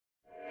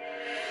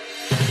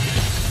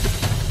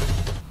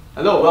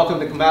Hello, welcome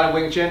to Combative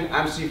Wing Chun.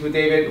 I'm Sifu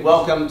David.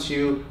 Welcome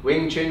to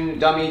Wing Chun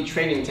dummy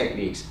training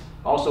techniques,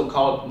 also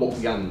called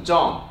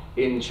motivational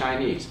in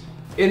Chinese.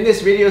 In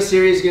this video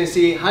series, you're going to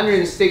see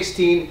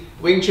 116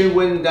 Wing Chun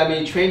wooden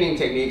dummy training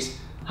techniques,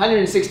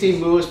 116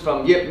 moves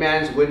from Yip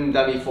Man's wooden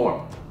dummy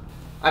form.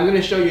 I'm going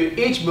to show you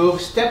each move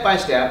step by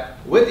step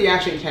with the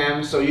action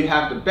cam so you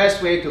have the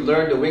best way to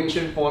learn the Wing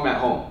Chun form at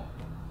home.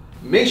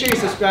 Make sure you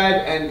subscribe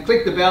and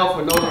click the bell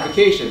for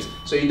notifications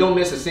so you don't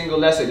miss a single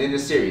lesson in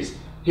this series.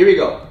 Here we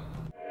go.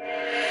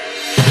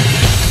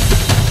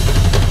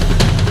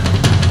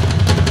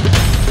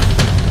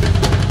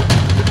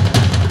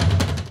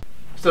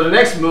 So the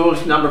next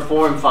moves, number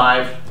 4 and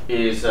 5,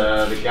 is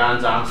the gong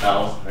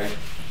sao, right?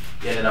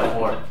 You ended up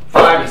 4,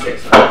 5 and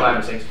 6, 5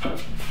 and 6,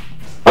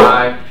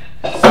 5,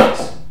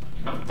 6.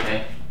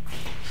 Okay.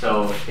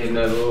 So in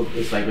the move,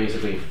 it's like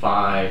basically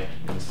 5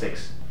 and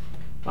 6,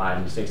 5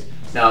 and 6.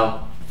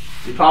 Now,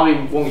 you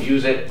probably won't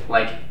use it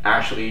like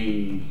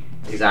actually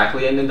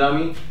exactly in the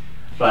dummy,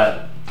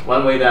 but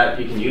one way that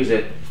you can use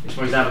it is,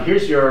 for example,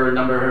 here's your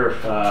number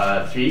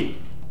 3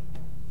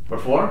 or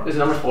 4. This is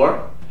number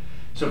 4.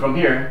 So from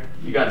here,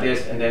 you got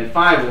this, and then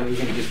 5, you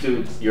can just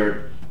do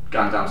your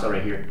gong sao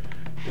right here.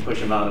 You push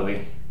him out of the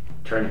way,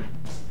 turn.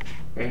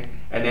 Okay?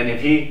 And then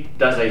if he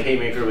does a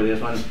haymaker with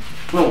this one,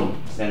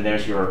 boom, then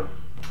there's your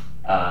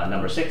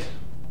number 6.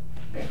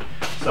 Okay?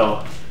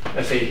 So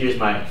let's say here's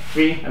my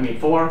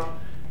 4.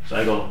 So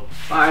I go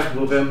 5,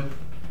 move him,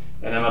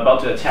 and I'm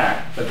about to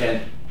attack, but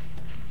then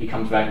he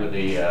comes back with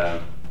a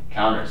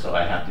counter, so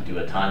I have to do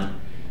a tan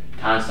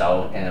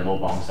sao and a low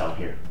bong sao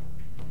here.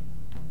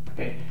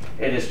 Okay,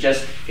 it is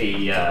just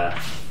a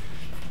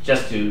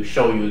just to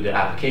show you the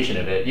application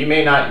of it. You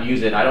may not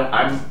use it.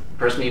 I'm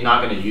personally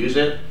not going to use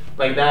it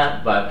like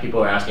that, but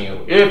people are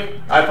asking, if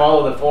I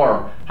follow the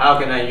form, how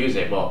can I use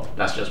it? Well,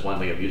 that's just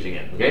one way of using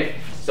it. Okay,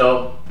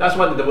 so that's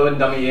what the wooden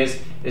dummy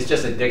is. It's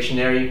just a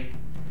dictionary,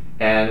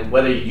 and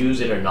whether you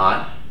use it or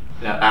not,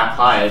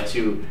 apply it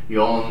to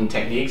your own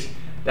techniques,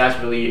 that's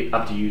really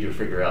up to you to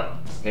figure out.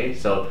 Okay,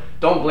 so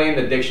don't blame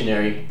the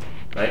dictionary,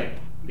 right?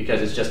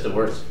 Because it's just the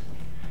words.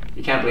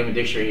 You can't blame a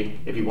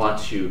dictionary if you want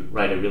to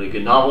write a really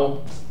good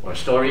novel or a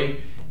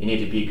story. You need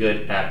to be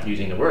good at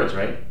using the words,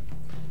 right?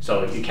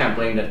 So you can't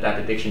blame that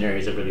the dictionary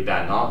is a really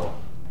bad novel,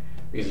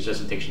 because it's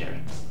just a dictionary.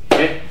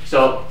 Okay,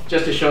 so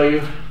just to show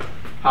you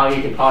how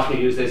you can possibly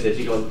use this is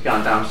you go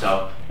gong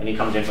sao, and he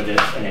comes in for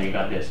this, and then you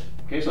got this.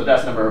 Okay, so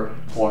that's number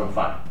 4 and 5.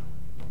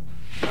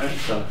 All right,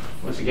 so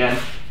once again,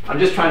 I'm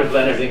just trying to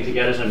blend everything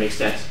together so it makes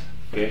sense.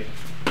 Okay,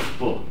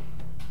 boom.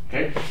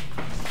 Okay.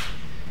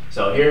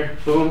 So here,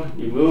 boom,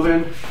 you move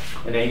him,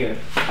 and then you can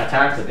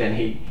attack, but then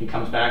he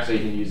comes back, so you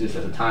can use this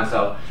as a tan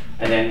sao,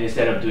 and then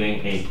instead of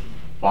doing a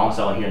bong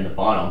sao here in the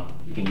bottom,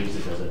 you can use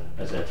this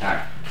as an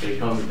attack. So you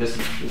come with this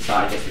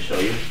side just to show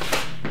you.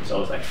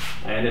 So it's like,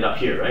 I ended up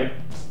here, right?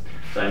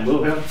 So I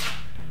move him,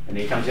 and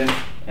then he comes in,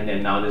 and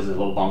then now this is a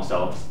low bong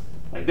sao.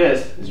 Like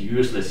this is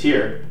useless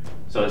here,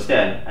 so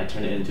instead I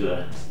turn it into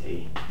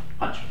a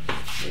punch.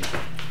 Okay.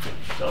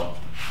 So,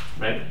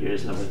 right,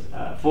 here's number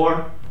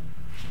 4,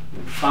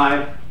 number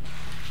 5,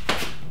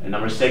 and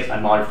number 6, I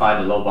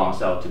modified the low bong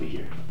sao to be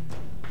here.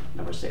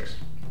 Number 6.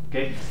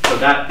 Okay, so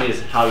that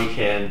is how you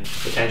can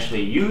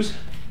potentially use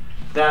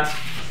that.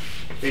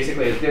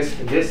 Basically, it's this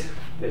and this,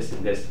 this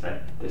and this,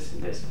 right? This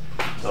and this.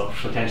 So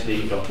potentially you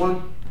can go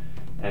 1,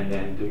 and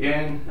then do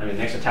again. I mean,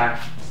 next attack,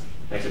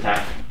 next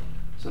attack.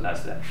 So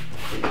that's that.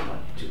 1,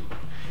 2.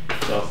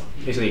 So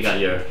basically, you got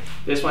your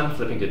this one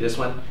flipping to this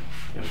one,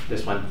 and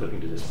this one flipping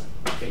to this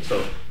one. Okay,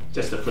 so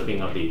just the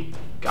flipping of the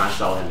gong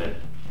sao and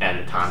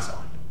the tan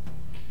sao.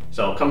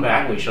 So come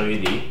back and we show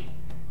you the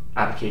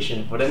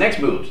application for the next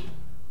moves.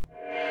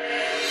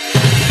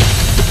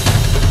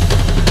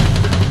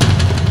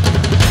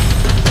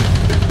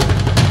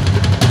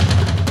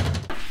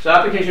 So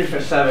application for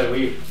 7,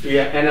 we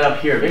ended up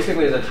here.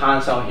 Basically, there's a tan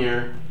sao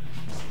here.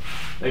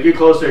 If you're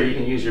closer, you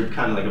can use your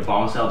kind of like a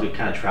bong sao to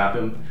kind of trap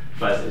him,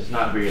 but it's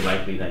not very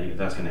likely that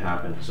that's going to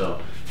happen. So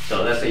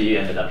let's say you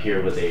ended up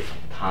here with a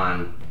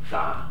tan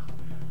da.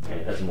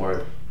 Okay, that's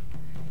more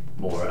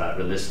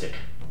realistic.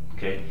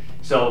 Okay,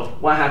 so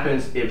what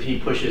happens if he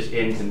pushes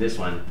into this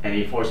one and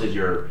he forces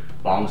your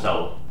bong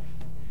sao,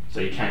 so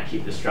you can't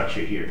keep the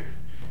structure here?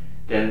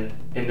 Then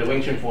in the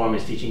Wing Chun form,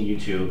 it's teaching you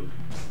to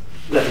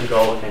let him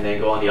go and then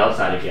go on the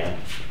outside again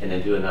and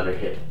then do another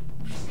hit.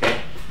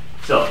 Okay,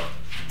 so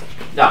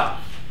now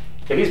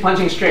if he's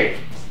punching straight,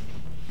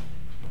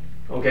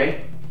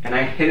 okay, and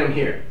I hit him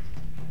here,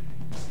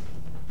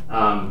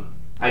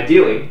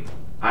 ideally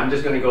I'm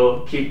just going to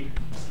go keep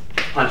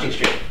punching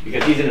straight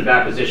because he's in a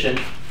bad position.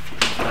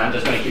 And I'm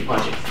just going to keep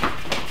punching.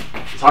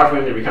 It's hard for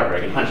him to recover. I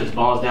can punch his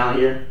balls down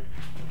here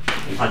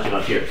and punch him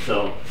up here.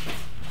 So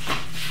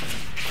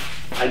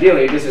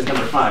ideally, this is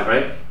number 5,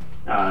 right?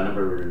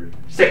 Number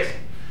 6.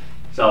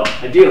 So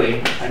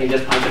ideally, I can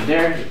just punch him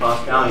there. He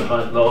falls down. He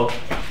falls low.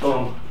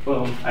 Boom,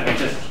 boom. I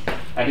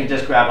can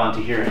just grab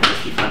onto here and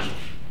just keep punching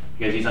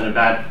because he's on a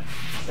bad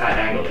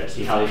angle there.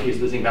 See how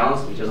he's losing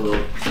balance? It's just a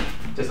little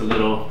just a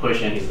little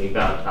push and he's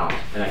bounce,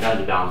 and I gotta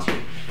be balanced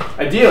here.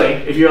 Ideally,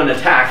 if you're on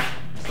attack,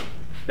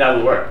 that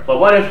would work. But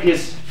what if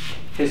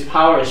his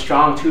power is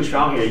strong, too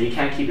strong here, and you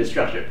can't keep the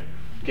structure?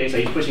 Okay, so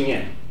he's pushing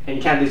in, and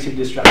you can't keep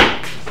this structure.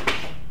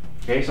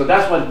 Okay, so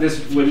that's what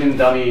this wooden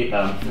dummy,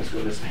 let's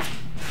go this way.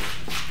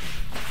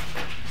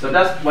 So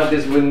that's what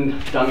this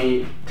wooden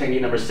dummy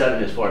technique number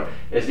 7 is for,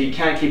 is that you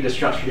can't keep the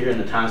structure here in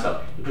the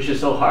tansao. You push it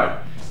so hard.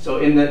 So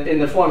in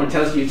the form, it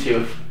tells you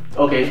to,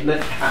 okay, let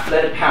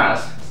it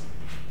pass.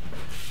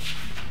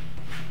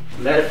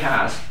 Let it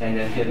pass, and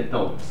then hit it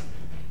low.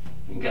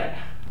 Okay,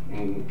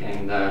 and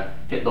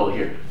hit low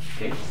here.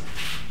 Okay,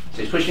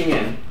 so he's pushing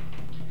in.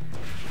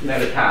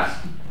 Let it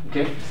pass.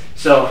 Okay,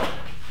 so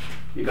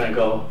you're gonna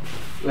go,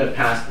 let it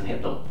pass and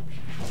hit low.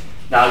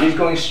 Now if he's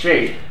going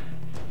straight,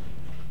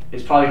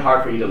 it's probably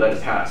hard for you to let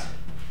it pass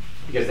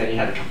because then you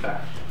have to come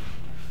back.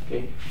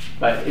 Okay,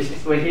 but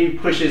when he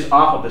pushes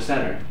off of the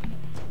center,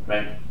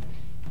 right,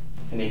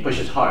 and he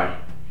pushes hard,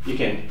 you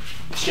can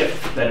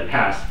shift, let it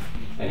pass,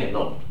 and hit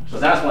low. So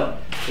that's what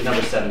the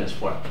number 7 is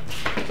for.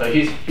 So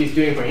he's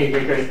doing for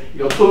haymaker. You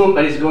go boom,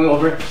 but he's going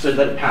over, so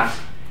let it pass,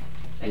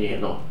 and you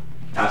hit low,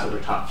 pass over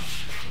top.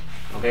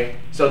 Okay,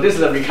 so this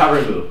is a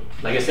recovery move.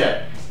 Like I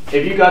said,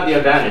 if you got the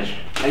advantage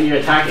and you're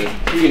attacking,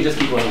 you can just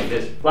keep going like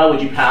this. Why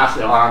would you pass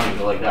the arm and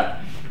go like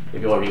that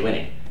if you're already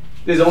winning?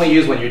 This is only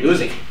used when you're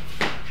losing.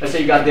 Let's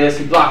say you got this,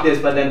 you block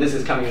this, but then this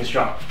is coming in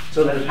strong.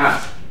 So let it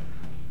pass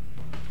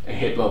and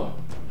hit low.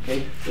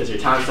 Okay, this is your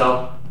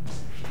tansao,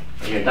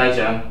 or your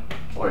daijang,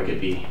 or it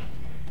could be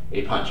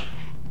a punch.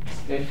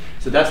 Okay,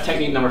 so that's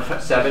technique number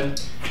 7.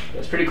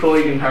 It's pretty cool.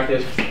 You can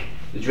practice.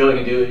 The drill you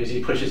can do is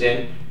he pushes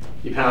in,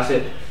 you pass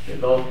it, hit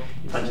low,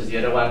 he punches the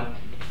other one,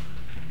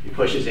 he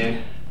pushes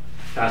in,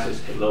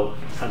 passes, hit low,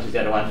 punches the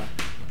other one,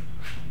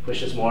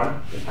 pushes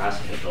more, then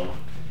passes, hit low.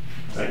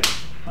 Right?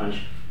 Punch,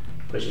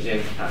 pushes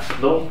in, passes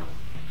low.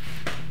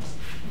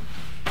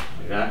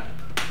 Like that.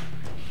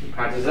 You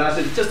practice that. So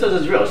it just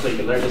does a drill so you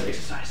can learn this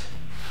exercise.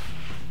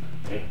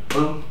 Okay,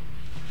 boom,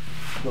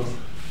 boom,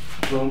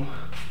 boom,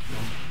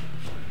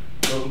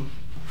 boom,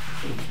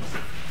 boom.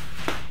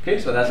 Okay,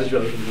 so that's the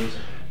drill you can use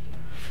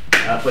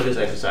for this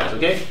exercise.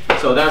 Okay,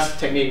 so that's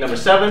technique number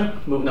 7,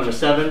 move number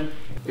 7.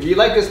 If you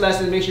like this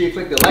lesson, make sure you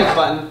click the like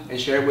button and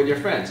share it with your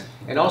friends.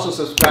 And also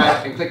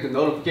subscribe and click the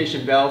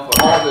notification bell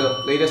for all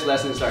the latest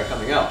lessons that are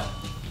coming out.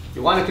 If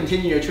you want to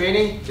continue your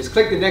training, just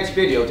click the next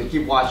video to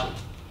keep watching.